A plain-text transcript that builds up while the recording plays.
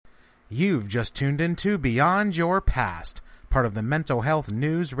You've just tuned into Beyond Your Past, part of the Mental Health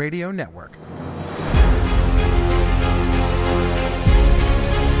News Radio Network.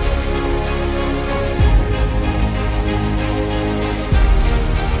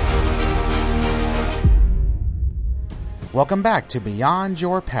 Welcome back to Beyond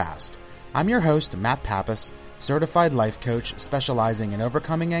Your Past. I'm your host, Matt Pappas, certified life coach specializing in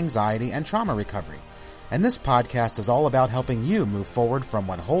overcoming anxiety and trauma recovery. And this podcast is all about helping you move forward from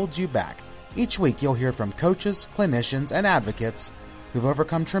what holds you back. Each week you'll hear from coaches, clinicians, and advocates who've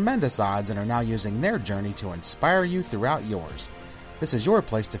overcome tremendous odds and are now using their journey to inspire you throughout yours. This is your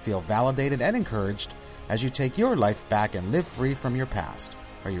place to feel validated and encouraged as you take your life back and live free from your past.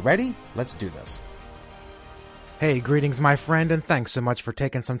 Are you ready? Let's do this. Hey, greetings, my friend, and thanks so much for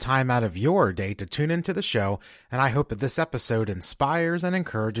taking some time out of your day to tune into the show, and I hope that this episode inspires and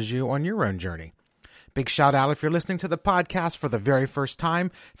encourages you on your own journey. Big shout out if you're listening to the podcast for the very first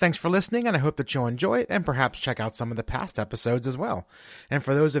time. Thanks for listening, and I hope that you'll enjoy it and perhaps check out some of the past episodes as well. And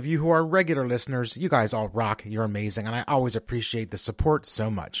for those of you who are regular listeners, you guys all rock. You're amazing, and I always appreciate the support so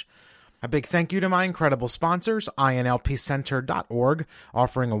much. A big thank you to my incredible sponsors, INLPcenter.org,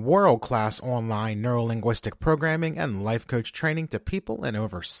 offering a world-class online neurolinguistic programming and life coach training to people in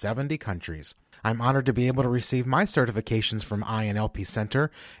over 70 countries. I'm honored to be able to receive my certifications from INLP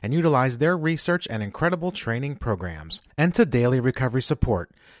Center and utilize their research and incredible training programs. And to Daily Recovery Support,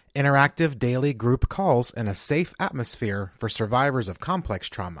 interactive daily group calls in a safe atmosphere for survivors of complex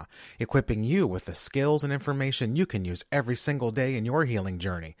trauma, equipping you with the skills and information you can use every single day in your healing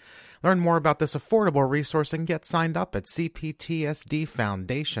journey. Learn more about this affordable resource and get signed up at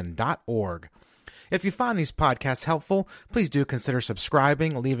cptsdfoundation.org. If you find these podcasts helpful, please do consider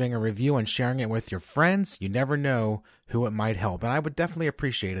subscribing, leaving a review, and sharing it with your friends. You never know who it might help, and I would definitely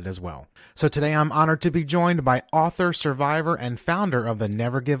appreciate it as well. So today I'm honored to be joined by author, survivor, and founder of the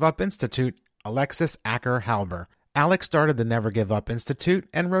Never Give Up Institute, Alexis Acker-Halber. Alex started the Never Give Up Institute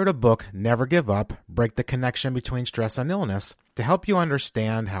and wrote a book, Never Give Up, Break the Connection Between Stress and Illness, to help you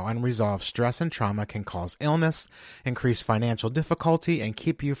understand how unresolved stress and trauma can cause illness, increase financial difficulty, and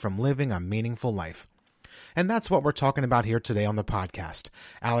keep you from living a meaningful life. And that's what we're talking about here today on the podcast.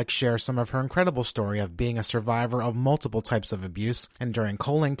 Alex shares some of her incredible story of being a survivor of multiple types of abuse, enduring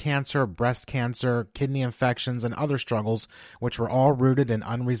colon cancer, breast cancer, kidney infections, and other struggles, which were all rooted in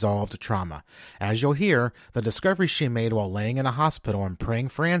unresolved trauma. As you'll hear, the discovery she made while laying in a hospital and praying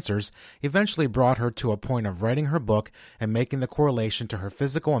for answers eventually brought her to a point of writing her book and making the correlation to her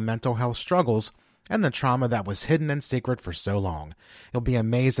physical and mental health struggles and the trauma that was hidden in secret for so long. You'll be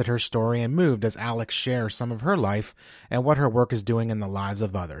amazed at her story and moved as Alex shares some of her life and what her work is doing in the lives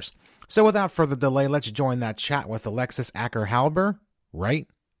of others. So without further delay, let's join that chat with Alexis Acker-Halber right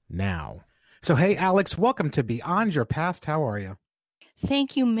now. So hey, Alex, welcome to Beyond Your Past. How are you?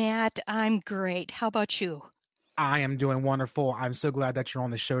 Thank you, Matt. I'm great. How about you? I am doing wonderful. I'm so glad that you're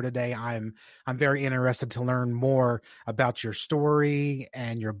on the show today. I'm very interested to learn more about your story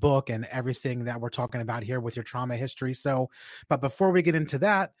and your book and everything that we're talking about here with your trauma history. But before we get into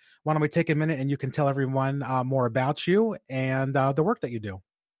that, why don't we take a minute and you can tell everyone more about you and the work that you do.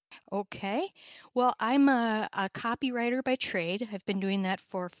 Okay. Well, I'm a copywriter by trade. I've been doing that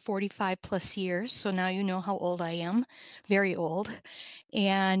for 45 plus years. So now you know how old I am, very old.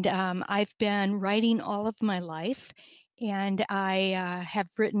 And I've been writing all of my life. And I have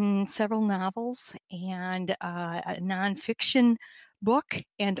written several novels and a nonfiction book.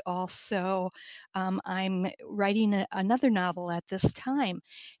 And also I'm writing another novel at this time.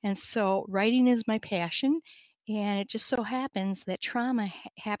 And so writing is my passion. And it just so happens that trauma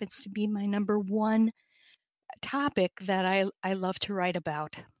happens to be my number one topic that I love to write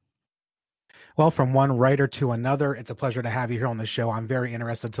about. Well, from one writer to another, it's a pleasure to have you here on the show. I'm very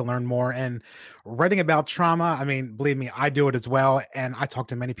interested to learn more. And writing about trauma, I mean, believe me, I do it as well. And I talk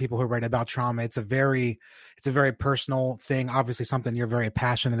to many people who write about trauma. It's a very personal thing. Obviously, something you're very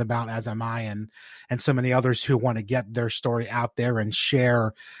passionate about, as am I, and so many others who want to get their story out there and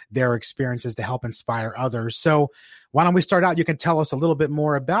share their experiences to help inspire others. So why don't we start out? You can tell us a little bit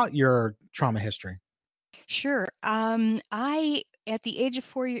more about your trauma history. Sure. At the age of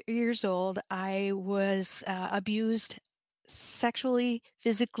 4 years old, I was abused sexually,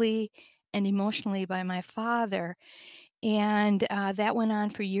 physically, and emotionally by my father. And that went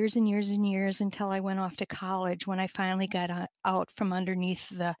on for years and years and years until I went off to college when I finally got out from underneath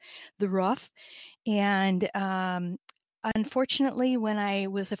the roof. And unfortunately, when I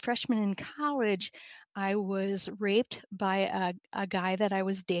was a freshman in college, I was raped by a guy that I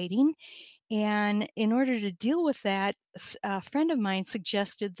was dating. And in order to deal with that, a friend of mine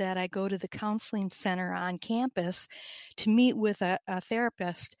suggested that I go to the counseling center on campus to meet with a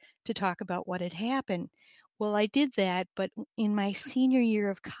therapist to talk about what had happened. Well, I did that, but in my senior year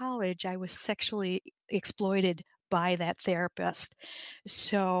of college, I was sexually exploited by that therapist.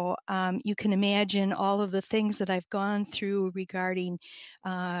 So you can imagine all of the things that I've gone through regarding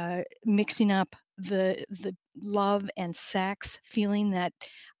mixing up the love and sex, feeling that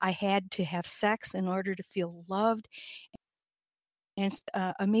I had to have sex in order to feel loved, and it's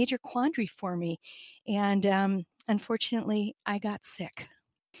a major quandary for me. And unfortunately, I got sick.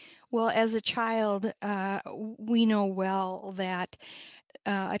 Well, as a child, we know well that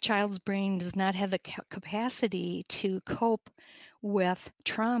a child's brain does not have the capacity to cope with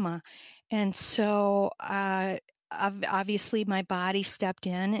trauma. And so obviously my body stepped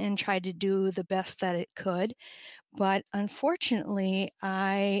in and tried to do the best that it could. But unfortunately,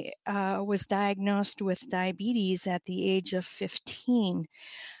 I was diagnosed with diabetes at the age of 15.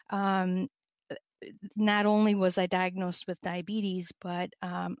 Um, not only was I diagnosed with diabetes, but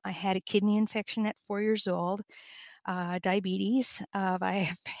I had a kidney infection at 4 years old. Diabetes. I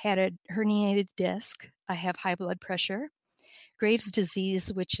have had a herniated disc. I have high blood pressure, Graves'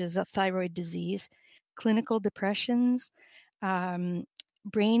 disease, which is a thyroid disease, clinical depressions, brain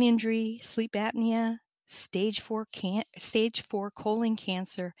injury, sleep apnea, stage 4 colon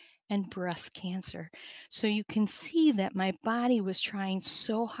cancer, and breast cancer. So you can see that my body was trying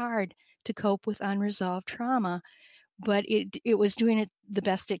so hard to cope with unresolved trauma, but it was doing it the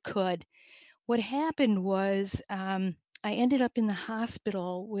best it could. What happened was I ended up in the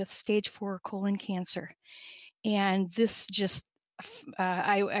hospital with stage 4 colon cancer. And this just,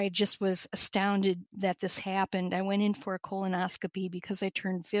 I just was astounded that this happened. I went in for a colonoscopy because I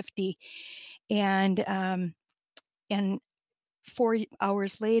turned 50. And 4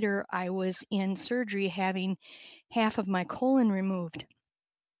 hours later, I was in surgery having half of my colon removed.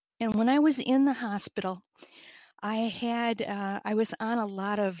 And when I was in the hospital, I was on a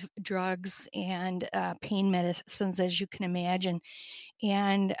lot of drugs and pain medicines, as you can imagine.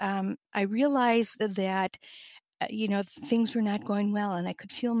 And I realized that, things were not going well, and I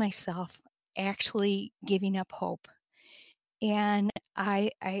could feel myself actually giving up hope. And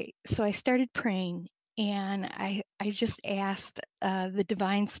so I started praying, and I just asked the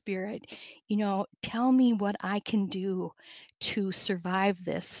Divine Spirit, tell me what I can do to survive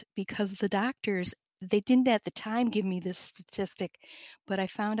this, because the doctors, they didn't at the time give me this statistic, but I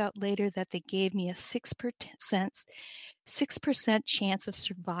found out later that they gave me a 6% chance of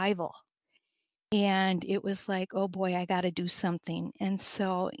survival. And it was like, oh boy, I got to do something. And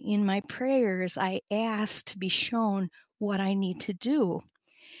so in my prayers, I asked to be shown what I need to do.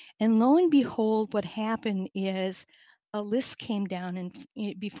 And lo and behold, what happened is a list came down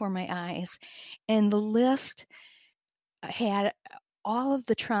before my eyes, and the list had all of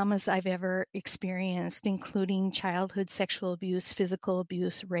the traumas I've ever experienced, including childhood sexual abuse, physical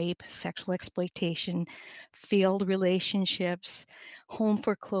abuse, rape, sexual exploitation, failed relationships, home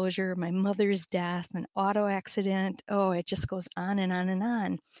foreclosure, my mother's death, an auto accident. Oh, it just goes on and on and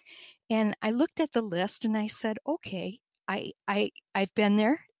on. And I looked at the list and I said, okay, I've been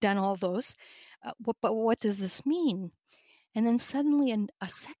there, done all those, but what does this mean? And then suddenly a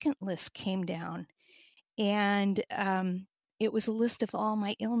second list came down, and it was a list of all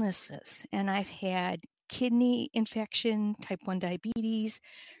my illnesses. And I've had kidney infection, type 1 diabetes,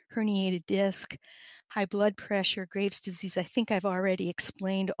 herniated disc, high blood pressure, Graves' disease. I think I've already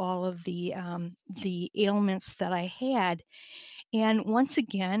explained all of the ailments that I had. And once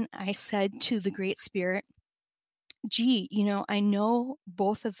again, I said to the Great Spirit, gee, I know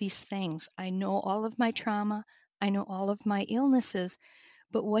both of these things. I know all of my trauma. I know all of my illnesses.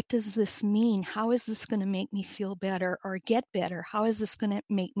 But what does this mean? How is this going to make me feel better or get better? How is this going to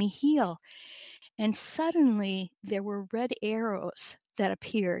make me heal? And suddenly there were red arrows that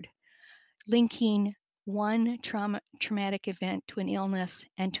appeared, linking one traumatic event to an illness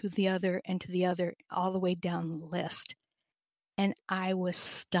and to the other and to the other, all the way down the list. And I was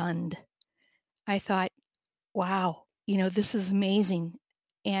stunned. I thought, wow, this is amazing.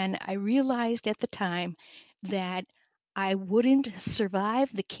 And I realized at the time that I wouldn't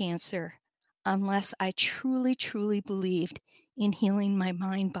survive the cancer unless I truly, truly believed in healing my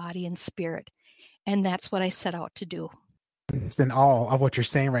mind, body, and spirit. And that's what I set out to do. Just in awe of what you're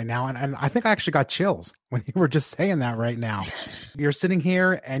saying right now. And I think I actually got chills when you were just saying that right now. You're sitting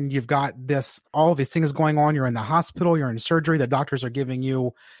here and you've got all of these things going on. You're in the hospital, you're in surgery. The doctors are giving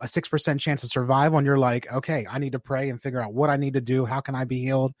you a 6% chance of survival. And you're like, okay, I need to pray and figure out what I need to do. How can I be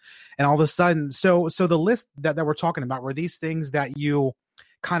healed? And all of a sudden, so the list that we're talking about were these things that you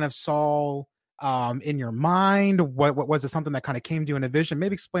kind of saw in your mind? What was it, something that kind of came to you in a vision?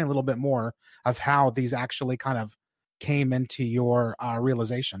 Maybe explain a little bit more of how these actually kind of came into your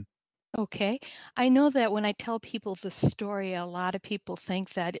realization. Okay. I know that when I tell people the story, a lot of people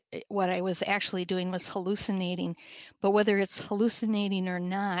think that what I was actually doing was hallucinating. But whether it's hallucinating or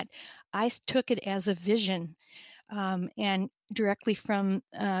not, took it as a vision, and directly from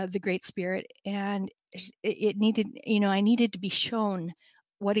the Great Spirit. And it needed, I needed to be shown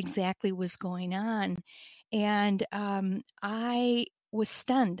what exactly was going on. And I was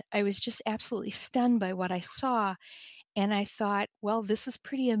stunned. I was just absolutely stunned by what I saw. And I thought, well, this is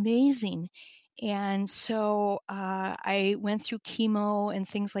pretty amazing. And so I went through chemo and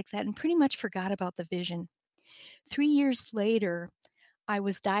things like that and pretty much forgot about the vision. 3 years later, I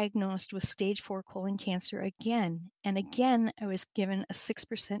was diagnosed with stage 4 colon cancer again. And again, I was given a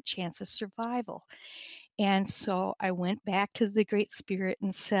 6% chance of survival. And so I went back to the Great Spirit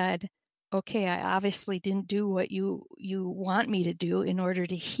and said, okay, I obviously didn't do what you want me to do in order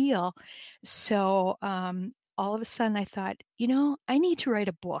to heal. So all of a sudden I thought, I need to write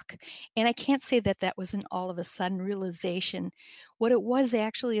a book. And I can't say that that was an all of a sudden realization. What it was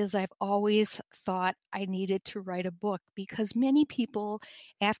actually is I've always thought I needed to write a book because many people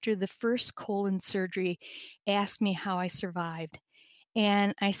after the first colon surgery asked me how I survived.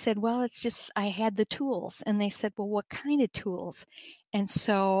 And I said, well, it's just I had the tools. And they said, well, what kind of tools? And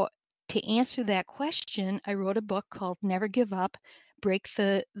so to answer that question, I wrote a book called Never Give Up, Break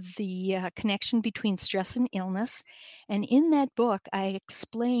the Connection Between Stress and Illness. And in that book, I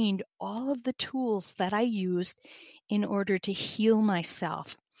explained all of the tools that I used in order to heal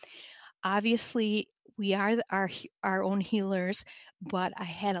myself. Obviously, we are our own healers, but I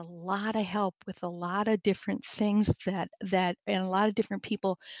had a lot of help with a lot of different things that and a lot of different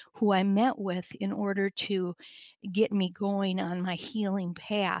people who I met with in order to get me going on my healing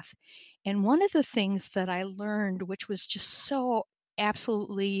path. And one of the things that I learned, which was just so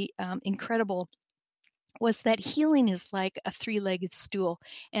absolutely incredible, was that healing is like a three-legged stool.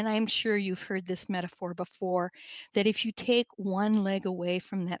 And I'm sure you've heard this metaphor before, that if you take one leg away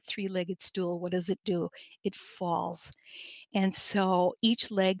from that three-legged stool, what does it do? It falls. And so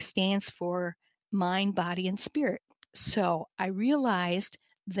each leg stands for mind, body, and spirit. So I realized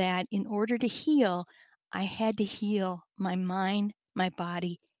that in order to heal, I had to heal my mind, my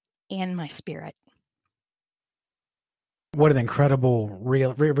body, and my spirit. What an incredible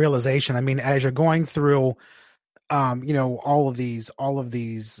realization. I mean, as you're going through, all of these,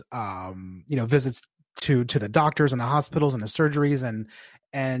 visits to the doctors and the hospitals and the surgeries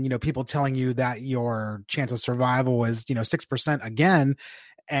and people telling you that your chance of survival is, 6% again.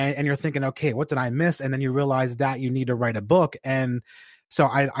 And you're thinking, okay, what did I miss? And then you realize that you need to write a book. And so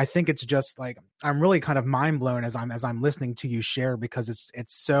I think it's just like, I'm really kind of mind blown as I'm listening to you share, because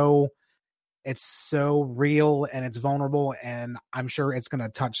it's so real and it's vulnerable, and I'm sure it's going to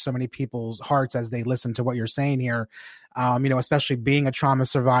touch so many people's hearts as they listen to what you're saying here, especially being a trauma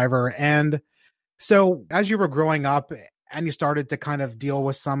survivor. And so as you were growing up and you started to kind of deal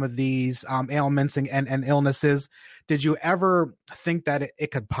with some of these ailments and illnesses, did you ever think that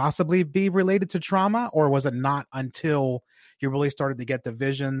it could possibly be related to trauma, or was it not until you really started to get the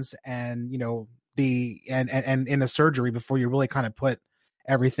visions and, and in the surgery before you really kind of put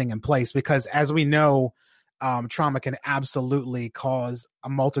everything in place? Because as we know, trauma can absolutely cause a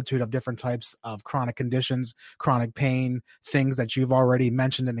multitude of different types of chronic conditions, chronic pain, things that you've already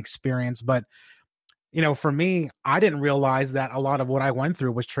mentioned and experienced. But, for me, I didn't realize that a lot of what I went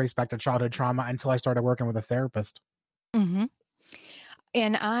through was traced back to childhood trauma until I started working with a therapist. Mm-hmm.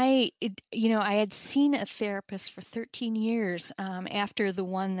 And I had seen a therapist for 13 years after the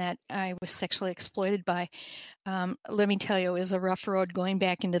one that I was sexually exploited by. Let me tell you, it was a rough road going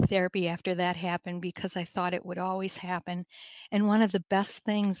back into therapy after that happened, because I thought it would always happen. And one of the best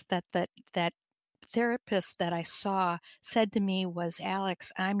things that therapist that I saw said to me was,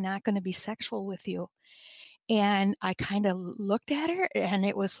 Alex, I'm not going to be sexual with you. And I kind of looked at her, and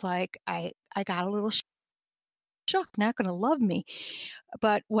it was like I got a little shock, not going to love me.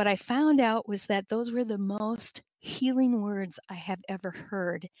 But what I found out was that those were the most healing words I have ever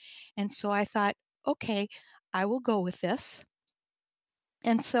heard. And so I thought, okay, I will go with this.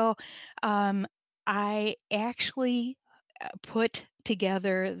 And so I actually put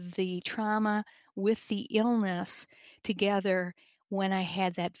together the trauma with the illness together when I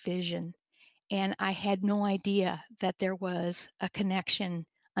had that vision. And I had no idea that there was a connection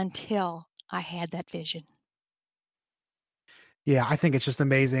until I had that vision. Yeah, I think it's just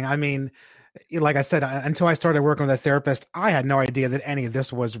amazing. I mean, like I said, until I started working with a therapist, I had no idea that any of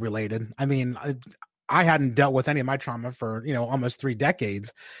this was related. I mean, I hadn't dealt with any of my trauma for, almost 3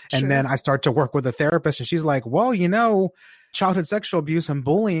 decades. And Sure. then I start to work with a therapist and she's like, well, childhood sexual abuse and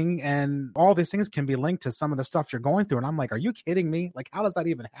bullying and all these things can be linked to some of the stuff you're going through. And I'm like, are you kidding me? Like, how does that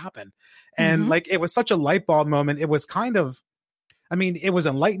even happen? And Mm-hmm. like, it was such a light bulb moment. It was it was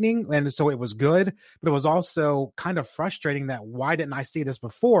enlightening, and so it was good, but it was also kind of frustrating that why didn't I see this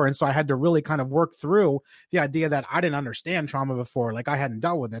before? And so I had to really kind of work through the idea that I didn't understand trauma before, like I hadn't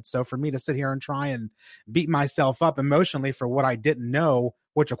dealt with it. So for me to sit here and try and beat myself up emotionally for what I didn't know,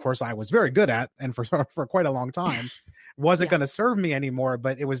 which of course I was very good at, and for quite a long time, wasn't Yeah. going to serve me anymore.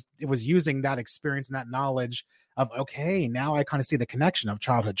 But it was using that experience and that knowledge of, okay, now I kind of see the connection of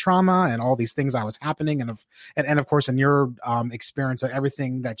childhood trauma and all these things that was happening. And of course, in your experience of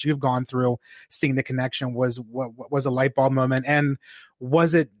everything that you've gone through, seeing the connection was a light bulb moment. And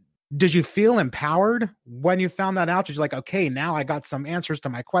did you feel empowered when you found that out? Did you like, okay, now I got some answers to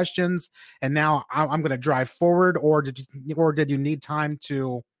my questions and now I'm going to drive forward? Or did you need time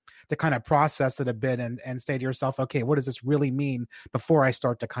to kind of process it a bit and say to yourself, okay, what does this really mean before I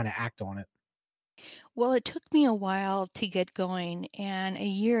start to kind of act on it? Well, it took me a while to get going. And a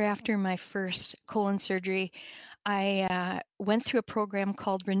year after my first colon surgery, I went through a program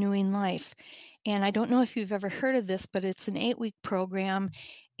called Renewing Life. And I don't know if you've ever heard of this, but it's an 8-week program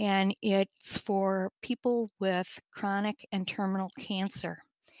and it's for people with chronic and terminal cancer.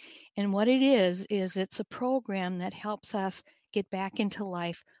 And what it is it's a program that helps us get back into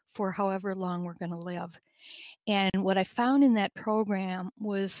life for however long we're going to live. And what I found in that program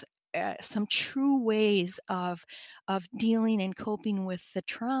was some true ways of dealing and coping with the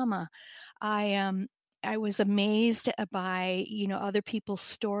trauma. I was amazed by other people's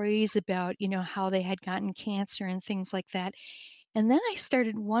stories about how they had gotten cancer and things like that. And then I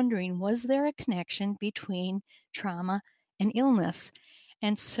started wondering, was there a connection between trauma and illness?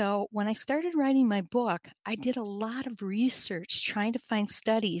 And so when I started writing my book, I did a lot of research trying to find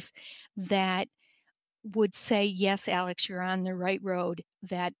studies that would say, yes, Alex, you're on the right road,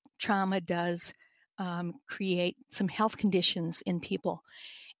 that trauma does create some health conditions in people.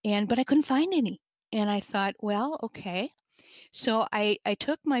 But I couldn't find any. And I thought, well, okay. So I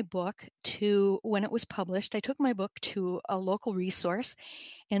took my book when it was published, I took my book to a local resource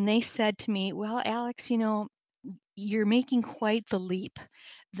and they said to me, well, Alex, you're making quite the leap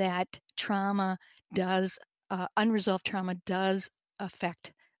that unresolved trauma does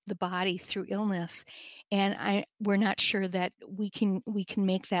affect the body through illness, and we're not sure that we can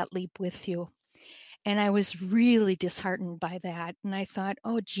make that leap with you. And I was really disheartened by that. And I thought,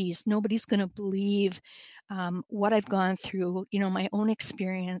 oh, geez, nobody's going to believe what I've gone through, my own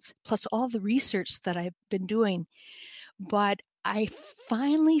experience, plus all the research that I've been doing. But I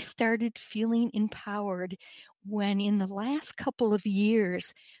finally started feeling empowered when in the last couple of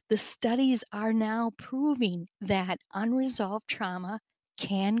years, the studies are now proving that unresolved trauma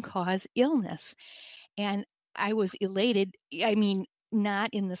can cause illness. And I was elated. I mean,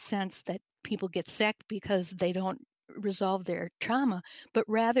 not in the sense that people get sick because they don't resolve their trauma, but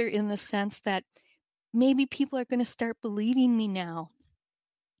rather in the sense that maybe people are going to start believing me now.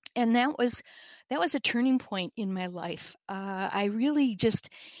 And that was a turning point in my life. I really just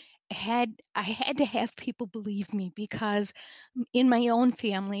had to have people believe me, because in my own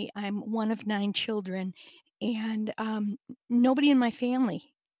family, I'm one of 9 children, and nobody in my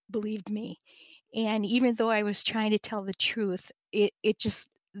family believed me. And even though I was trying to tell the truth, they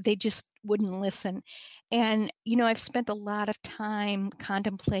just wouldn't listen. And I've spent a lot of time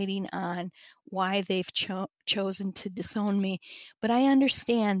contemplating on why they've chosen to disown me. But I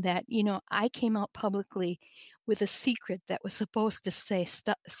understand that I came out publicly with a secret that was supposed to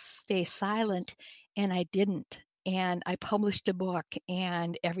stay silent, and I didn't. And I published a book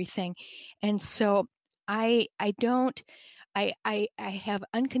and everything. And so I don't I have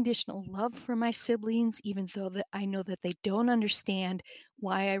unconditional love for my siblings, even though that I know that they don't understand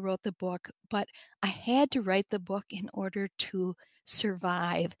why I wrote the book. But I had to write the book in order to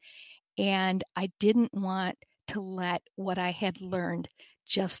survive, and I didn't want to let what I had learned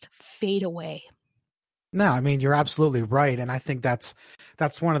just fade away. No, I mean, you're absolutely right. And I think that's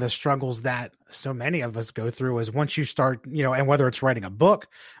one of the struggles that so many of us go through is once you start, and whether it's writing a book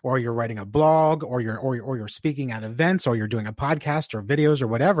or you're writing a blog or you're speaking at events or you're doing a podcast or videos or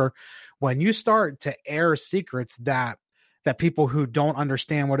whatever, when you start to air secrets that people who don't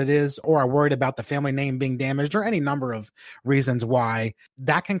understand what it is or are worried about the family name being damaged or any number of reasons why,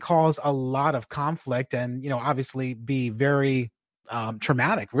 that can cause a lot of conflict and, obviously be very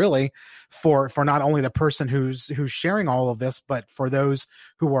traumatic, really, for not only the person who's sharing all of this, but for those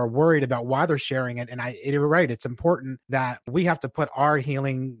who are worried about why they're sharing it. And you're right, it's important that we have to put our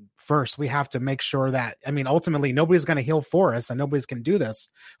healing first. We have to make sure that, I mean, ultimately nobody's going to heal for us, and nobody's going to do this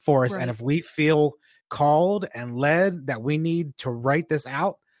for us. Right. And if we feel called and led that we need to write this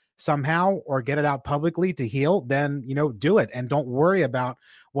out somehow or get it out publicly to heal, then, do it, and don't worry about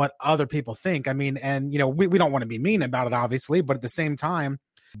what other people think. I mean, and, we don't want to be mean about it, obviously, but at the same time,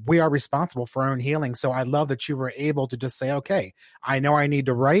 we are responsible for our own healing. So I love that you were able to just say, okay, I know I need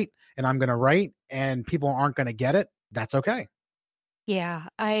to write, and I'm going to write, and people aren't going to get it. That's okay. Yeah,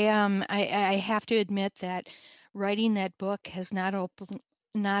 I have to admit that writing that book has not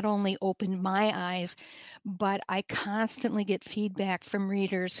only opened my eyes, but I constantly get feedback from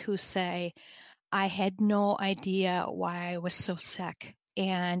readers who say, I had no idea why I was so sick.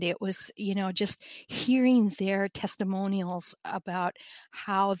 And it was, just hearing their testimonials about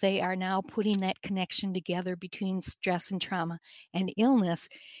how they are now putting that connection together between stress and trauma and illness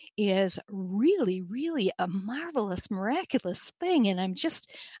is really, really a marvelous, miraculous thing. And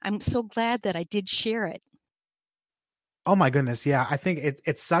I'm so glad that I did share it. Oh my goodness. Yeah. I think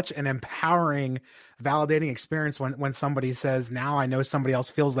it's such an empowering, validating experience when somebody says, now I know somebody else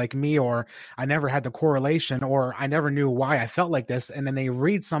feels like me, or I never had the correlation, or I never knew why I felt like this. And then they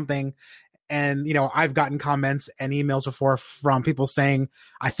read something, and, I've gotten comments and emails before from people saying,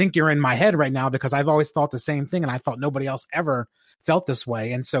 I think you're in my head right now, because I've always thought the same thing, and I thought nobody else ever felt this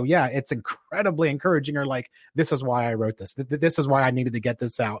way. And so, yeah, it's incredibly encouraging. Or like, this is why I wrote this. This is why I needed to get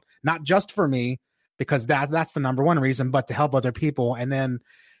this out, not just for me, because that's the number one reason, but to help other people. And then,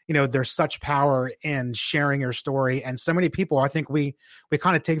 there's such power in sharing your story. And so many people, I think we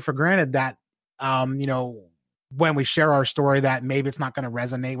kind of take for granted that, when we share our story, that maybe it's not going to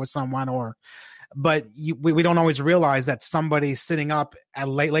resonate with someone, but we don't always realize that somebody sitting up at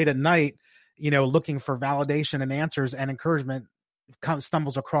late at night, looking for validation and answers and encouragement,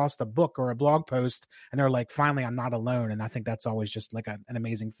 stumbles across the book or a blog post, and they're like, finally, I'm not alone. And I think that's always just like an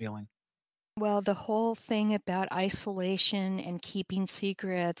amazing feeling. Well, the whole thing about isolation and keeping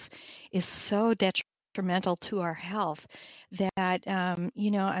secrets is so detrimental to our health that,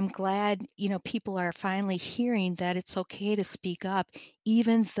 I'm glad, people are finally hearing that it's okay to speak up,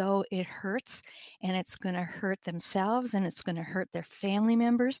 even though it hurts, and it's going to hurt themselves, and it's going to hurt their family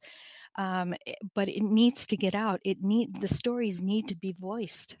members. But it needs to get out. The stories need to be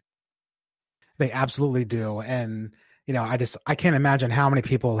voiced. They absolutely do. And, I can't imagine how many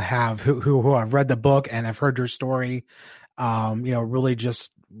people have who have read the book and have heard your story, really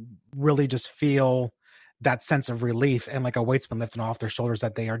just feel that sense of relief, and like a weight's been lifted off their shoulders,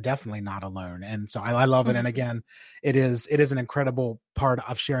 that they are definitely not alone. And so I love it. And again, it is an incredible part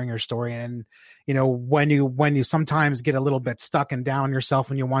of sharing your story. And, when you sometimes get a little bit stuck and down on yourself,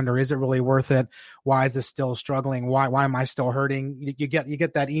 and you wonder, is it really worth it? Why is this still struggling? Why am I still hurting? You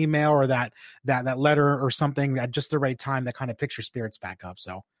get that email or that letter or something at just the right time that kind of picks your spirits back up.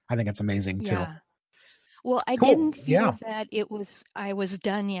 So I think it's amazing too. Yeah. Well, I Cool. didn't Yeah. feel that I was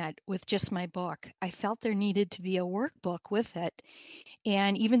done yet with just my book. I felt there needed to be a workbook with it.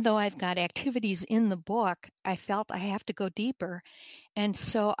 And even though I've got activities in the book, I felt I have to go deeper. And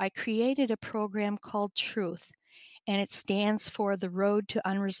so I created a program called Truth, and it stands for the Road to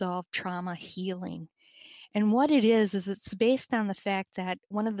Unresolved Trauma Healing. And what it is it's based on the fact that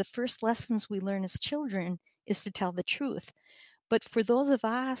one of the first lessons we learn as children is to tell the truth. But for those of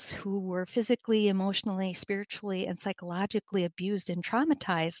us who were physically, emotionally, spiritually, and psychologically abused and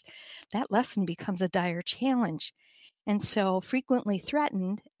traumatized, that lesson becomes a dire challenge. And so, frequently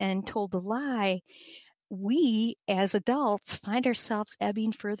threatened and told a lie, we as adults find ourselves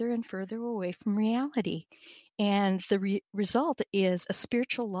ebbing further and further away from reality. And the result is a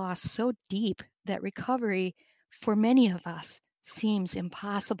spiritual loss so deep that recovery for many of us seems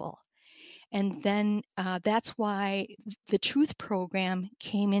impossible. And then that's why the Truth Program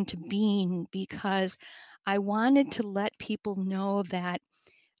came into being, because I wanted to let people know that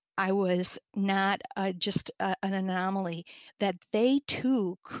I was not just an anomaly, that they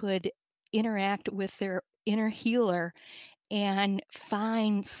too could interact with their inner healer and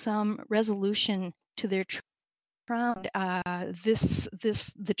find some resolution to their trauma.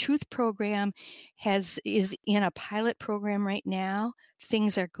 The Truth Program is in a pilot program right now.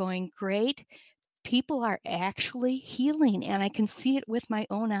 Things are going great. People are actually healing, and I can see it with my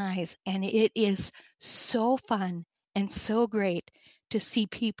own eyes, and it is so fun and so great to see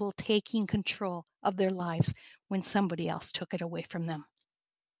people taking control of their lives when somebody else took it away from them.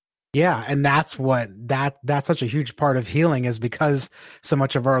 Yeah. And that's that's such a huge part of healing, is because so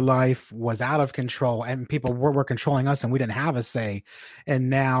much of our life was out of control and people were controlling us and we didn't have a say. And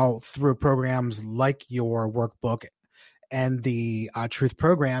now through programs like your workbook and the Truth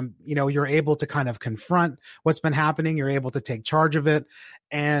program, you're able to kind of confront what's been happening. You're able to take charge of it.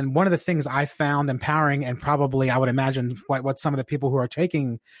 And one of the things I found empowering, and probably I would imagine what some of the people who are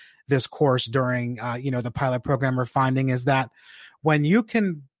taking this course during, the pilot program are finding, is that when you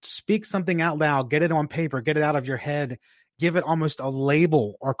can speak something out loud, get it on paper, get it out of your head, give it almost a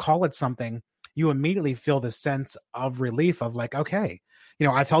label or call it something, you immediately feel this sense of relief of like, okay,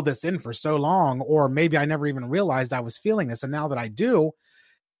 I've held this in for so long, or maybe I never even realized I was feeling this. And now that I do,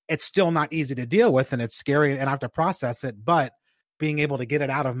 it's still not easy to deal with and it's scary and I have to process it. But being able to get it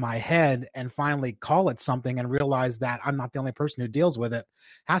out of my head and finally call it something and realize that I'm not the only person who deals with it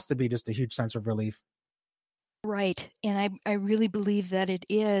has to be just a huge sense of relief. Right. And I really believe that it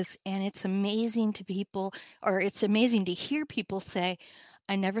is. And it's amazing to people, or it's amazing to hear people say,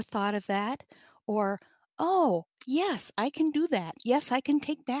 I never thought of that. Or, oh, yes, I can do that. Yes, I can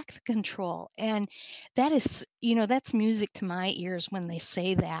take back the control. And that is, that's music to my ears when they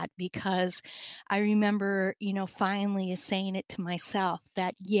say that, because I remember, finally saying it to myself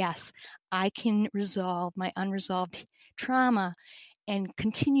that, yes, I can resolve my unresolved trauma and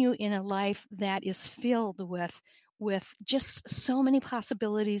continue in a life that is filled with just so many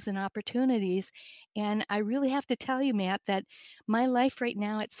possibilities and opportunities. And I really have to tell you, Matt, that my life right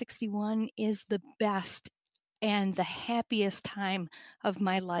now at 61 is the best and the happiest time of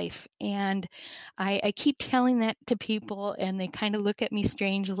my life. And I keep telling that to people and they kind of look at me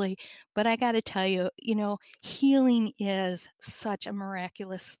strangely, but I got to tell you, healing is such a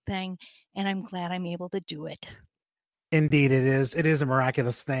miraculous thing, and I'm glad I'm able to do it. Indeed, it is. It is a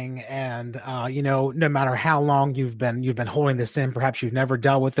miraculous thing, and no matter how long you've been holding this in, perhaps you've never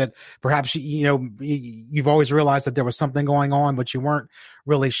dealt with it. Perhaps you've always realized that there was something going on, but you weren't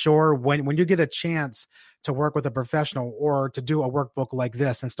really sure. When you get a chance to work with a professional or to do a workbook like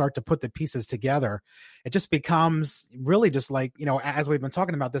this and start to put the pieces together, it just becomes really just like, as we've been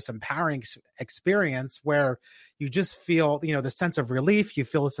talking about, this empowering experience where you just feel, the sense of relief. You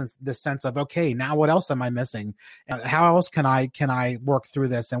feel the sense of, okay, now what else am I missing? How else can I work through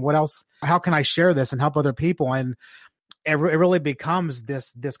this? And what else, how can I share this and help other people? And it really becomes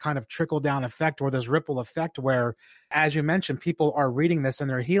this kind of trickle down effect, or this ripple effect where, as you mentioned, people are reading this and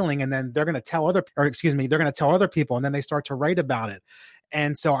they're healing, and then they're going to tell other people, and then they start to write about it.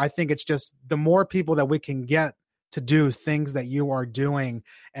 And so I think it's just the more people that we can get to do things that you are doing,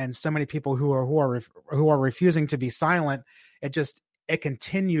 and so many people who are refusing to be silent, it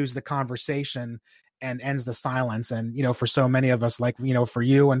continues the conversation and ends the silence. And, for so many of us, like, for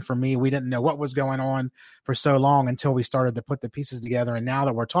you and for me, we didn't know what was going on for so long until we started to put the pieces together. And now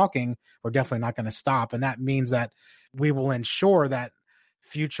that we're talking, we're definitely not going to stop. And that means that we will ensure that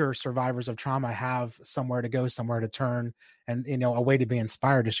future survivors of trauma have somewhere to go, somewhere to turn, and, a way to be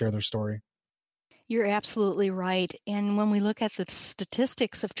inspired to share their story. You're absolutely right. And when we look at the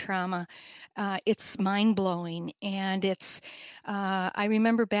statistics of trauma, it's mind-blowing. And I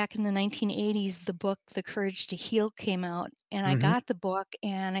remember back in the 1980s, the book, The Courage to Heal, came out. And I got the book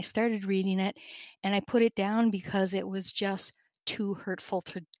and I started reading it, and I put it down because it was just too hurtful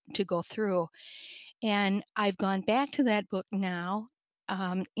to go through. And I've gone back to that book now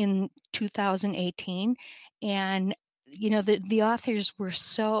in 2018, and the authors were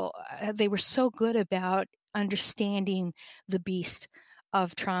they were so good about understanding the beast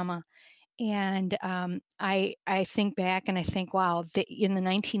of trauma. And I think back and I think, wow, in the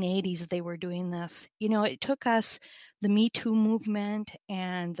 1980s they were doing this. It took us, the Me Too movement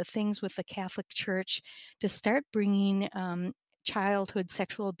and the things with the Catholic Church, to start bringing childhood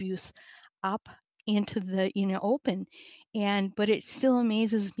sexual abuse up into the open. But it still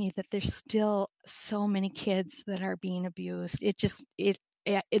amazes me that there's still so many kids that are being abused.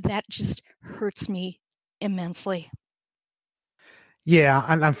 That just hurts me immensely. Yeah,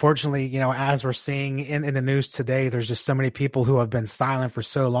 and unfortunately, as we're seeing in the news today, there's just so many people who have been silent for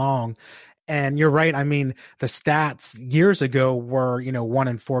so long. And you're right. I mean, the stats years ago were, 1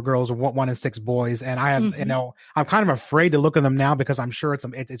 in 4 girls or 1 in 6 boys. And I have, I'm kind of afraid to look at them now because I'm sure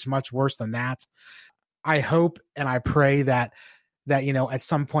it's much worse than that. I hope and I pray that at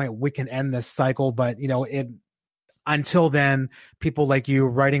some point we can end this cycle. But, until then, people like you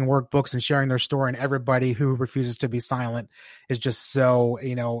writing workbooks and sharing their story, and everybody who refuses to be silent is just so,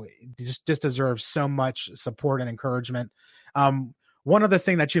 just deserves so much support and encouragement. One other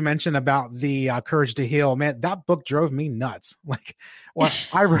thing that you mentioned about the Courage to Heal, man, that book drove me nuts. Like, well,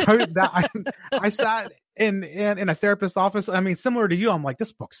 I wrote that. I sat in a therapist's office. I mean, similar to you, I'm like,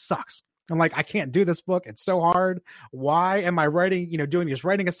 this book sucks. I'm like, I can't do this book. It's so hard. Why am I writing, doing these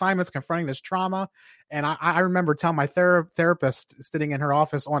writing assignments, confronting this trauma? And I remember telling my therapist sitting in her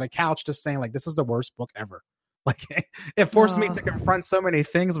office on a couch, just saying like, this is the worst book ever. Like it forced me to confront so many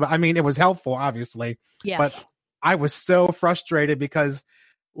things, but I mean, it was helpful, obviously. Yes. But I was so frustrated because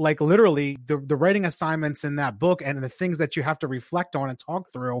like literally the writing assignments in that book and the things that you have to reflect on and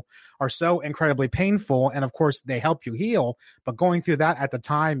talk through are so incredibly painful. And of course they help you heal, but going through that at the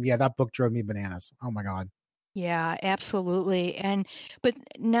time, yeah, that book drove me bananas. Oh my God. Yeah, absolutely. But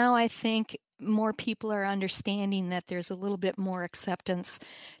now I think more people are understanding that there's a little bit more acceptance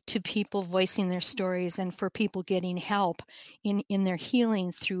to people voicing their stories and for people getting help in their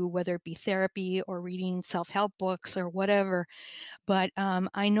healing through whether it be therapy or reading self-help books or whatever. But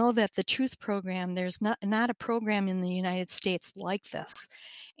I know that the Truth Program, there's not a program in the United States like this.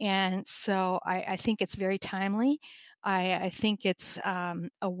 And so I think it's very timely. I think it's a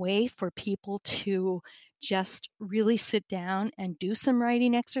way for people to just really sit down and do some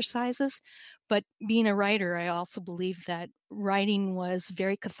writing exercises. But being a writer, I also believe that writing was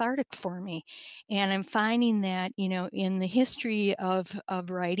very cathartic for me. And I'm finding that, in the history of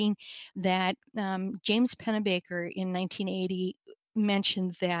writing, that James Pennebaker in 1980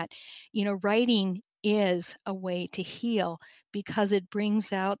 mentioned that, writing is a way to heal because it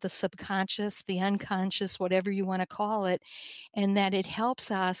brings out the subconscious, the unconscious, whatever you want to call it, and that it helps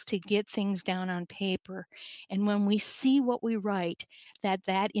us to get things down on paper. And when we see what we write,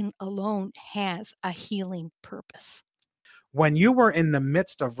 that in alone has a healing purpose. When you were in the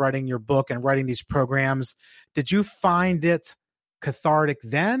midst of writing your book and writing these programs, did you find it cathartic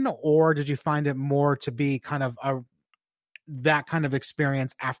then, or did you find it more to be kind of that kind of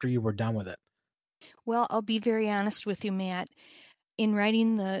experience after you were done with it? Well, I'll be very honest with you, Matt. In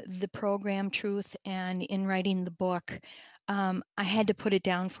writing the program Truth and in writing the book, I had to put it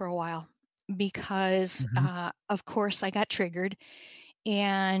down for a while because, of course, I got triggered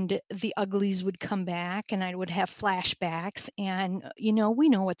and the uglies would come back and I would have flashbacks. And, we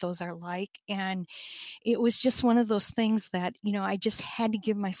know what those are like. And it was just one of those things that, I just had to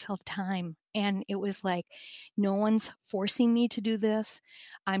give myself time. And it was like, no one's forcing me to do this.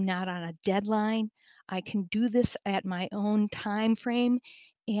 I'm not on a deadline. I can do this at my own time frame.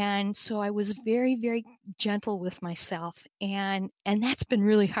 And so I was very, very gentle with myself. And that's been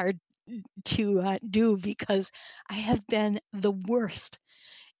really hard to do because I have been the worst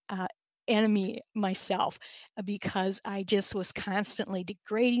enemy myself because I just was constantly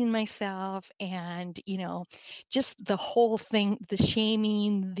degrading myself and just the whole thing, the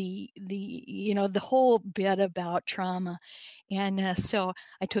shaming, the whole bit about trauma. And so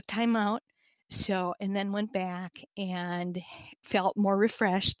I took time out, and then went back and felt more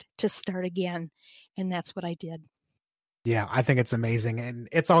refreshed to start again, and that's what I did. Yeah, I think it's amazing. And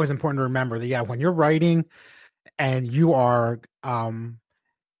it's always important to remember that, yeah, when you're writing and you are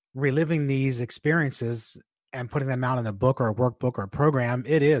reliving these experiences and putting them out in a book or a workbook or a program,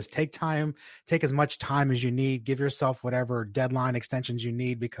 it is take time, take as much time as you need, give yourself whatever deadline extensions you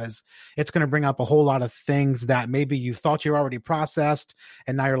need, because it's going to bring up a whole lot of things that maybe you thought you already processed.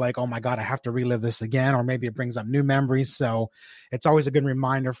 And now you're like, oh my God, I have to relive this again. Or maybe it brings up new memories. So it's always a good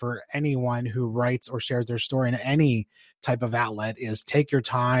reminder for anyone who writes or shares their story in any type of outlet is take your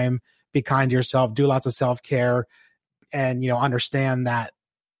time, be kind to yourself, do lots of self-care, and, understand that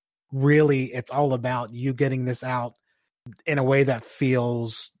really it's all about you getting this out in a way that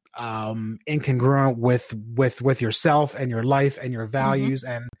feels incongruent with yourself and your life and your values.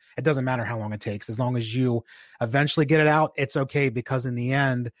 And it doesn't matter how long it takes, as long as you eventually get it out, it's okay, because in the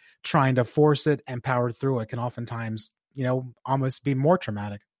end, trying to force it and power through it can oftentimes, almost be more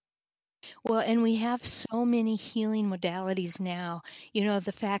traumatic. Well, and we have so many healing modalities now.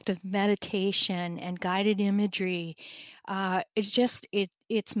 The fact of meditation and guided imagery.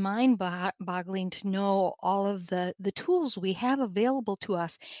 It's mind-boggling to know all of the tools we have available to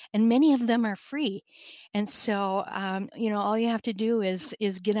us, and many of them are free. And so, all you have to do is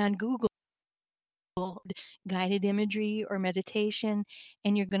get on Google, guided imagery or meditation,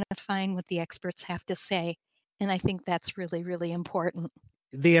 and you're going to find what the experts have to say. And I think that's really, really important.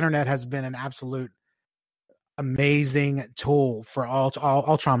 The internet has been an absolute amazing tool for all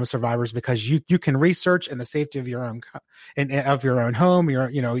trauma survivors, because you can research in the safety of your own home.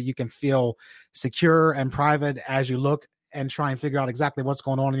 You can feel secure and private as you look and try and figure out exactly what's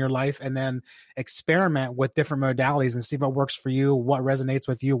going on in your life, and then experiment with different modalities and see what works for you, what resonates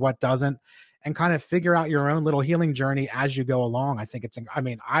with you, what doesn't, and kind of figure out your own little healing journey as you go along.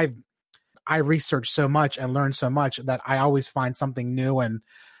 I research so much and learn so much that I always find something new, and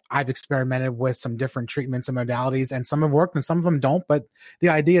I've experimented with some different treatments and modalities, and some have worked and some of them don't. But the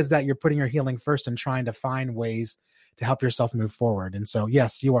idea is that you're putting your healing first and trying to find ways to help yourself move forward. And so,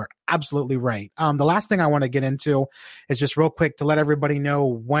 yes, you are absolutely right. The last thing I want to get into is just real quick to let everybody know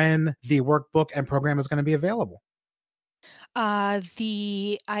when the workbook and program is going to be available. I've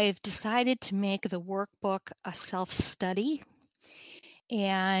decided to make the workbook a self-study.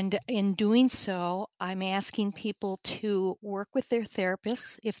 And in doing so, I'm asking people to work with their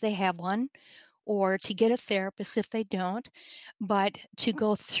therapists if they have one, or to get a therapist if they don't, but to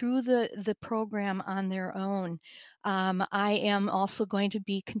go through the program on their own. I am also going to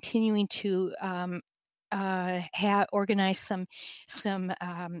be continuing to organize some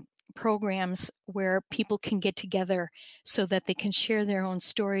programs where people can get together so that they can share their own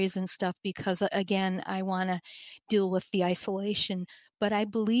stories and stuff, because again, I want to deal with the isolation. But I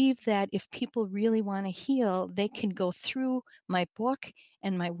believe that if people really want to heal, they can go through my book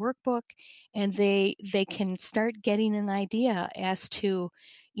and my workbook, and they can start getting an idea as to,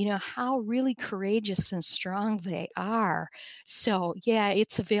 how really courageous and strong they are. So yeah,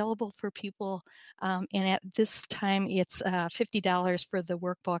 it's available for people. And at this time, it's $50 for the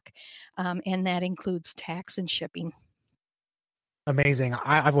workbook, and that includes tax and shipping. Amazing.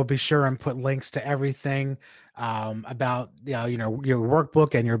 I will be sure and put links to everything about your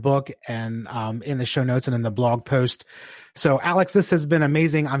workbook and your book, and in the show notes and in the blog post. So Alex, this has been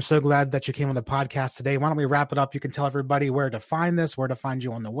amazing. I'm so glad that you came on the podcast today. Why don't we wrap it up? You can tell everybody where to find this, where to find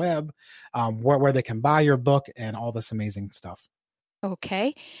you on the web, where they can buy your book, and all this amazing stuff.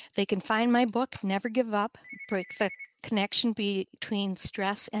 Okay. They can find my book, Never Give Up, Break the Connection Between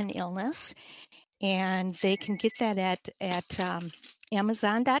Stress and Illness. And they can get that at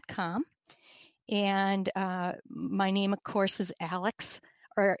Amazon.com. And my name, of course, is Alex,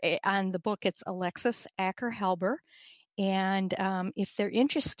 or on the book, it's Alexis Acker-Helber. And if they're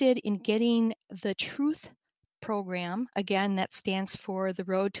interested in getting the Truth program, again, that stands for the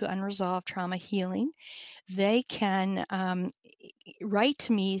Road to Unresolved Trauma Healing, they can write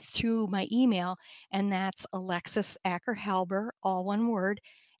to me through my email, and that's Alexis Acker-Helber, all one word,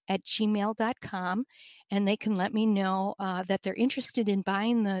 at gmail.com, and they can let me know that they're interested in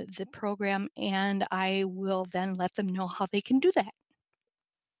buying the program, and I will then let them know how they can do that.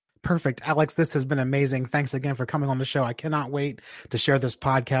 Perfect. Alex, this has been amazing. Thanks again for coming on the show. I cannot wait to share this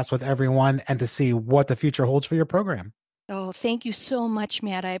podcast with everyone and to see what the future holds for your program. Oh, thank you so much,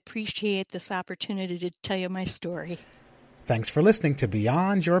 Matt. I appreciate this opportunity to tell you my story. Thanks for listening to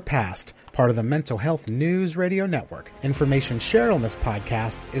Beyond Your Past, part of the Mental Health News Radio Network. Information shared on this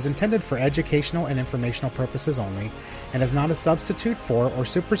podcast is intended for educational and informational purposes only and is not a substitute for or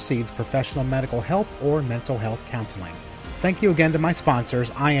supersedes professional medical help or mental health counseling. Thank you again to my sponsors,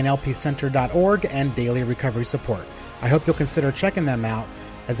 INLPcenter.org and Daily Recovery Support. I hope you'll consider checking them out,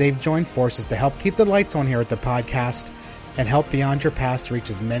 as they've joined forces to help keep the lights on here at the podcast and help Beyond Your Past reach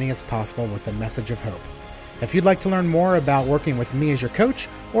as many as possible with a message of hope. If you'd like to learn more about working with me as your coach,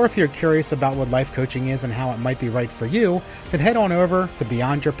 or if you're curious about what life coaching is and how it might be right for you, then head on over to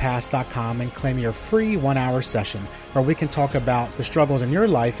beyondyourpast.com and claim your free 1-hour session where we can talk about the struggles in your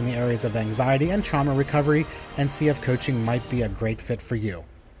life in the areas of anxiety and trauma recovery and see if coaching might be a great fit for you.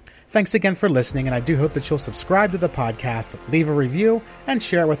 Thanks again for listening, and I do hope that you'll subscribe to the podcast, leave a review, and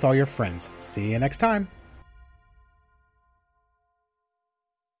share it with all your friends. See you next time.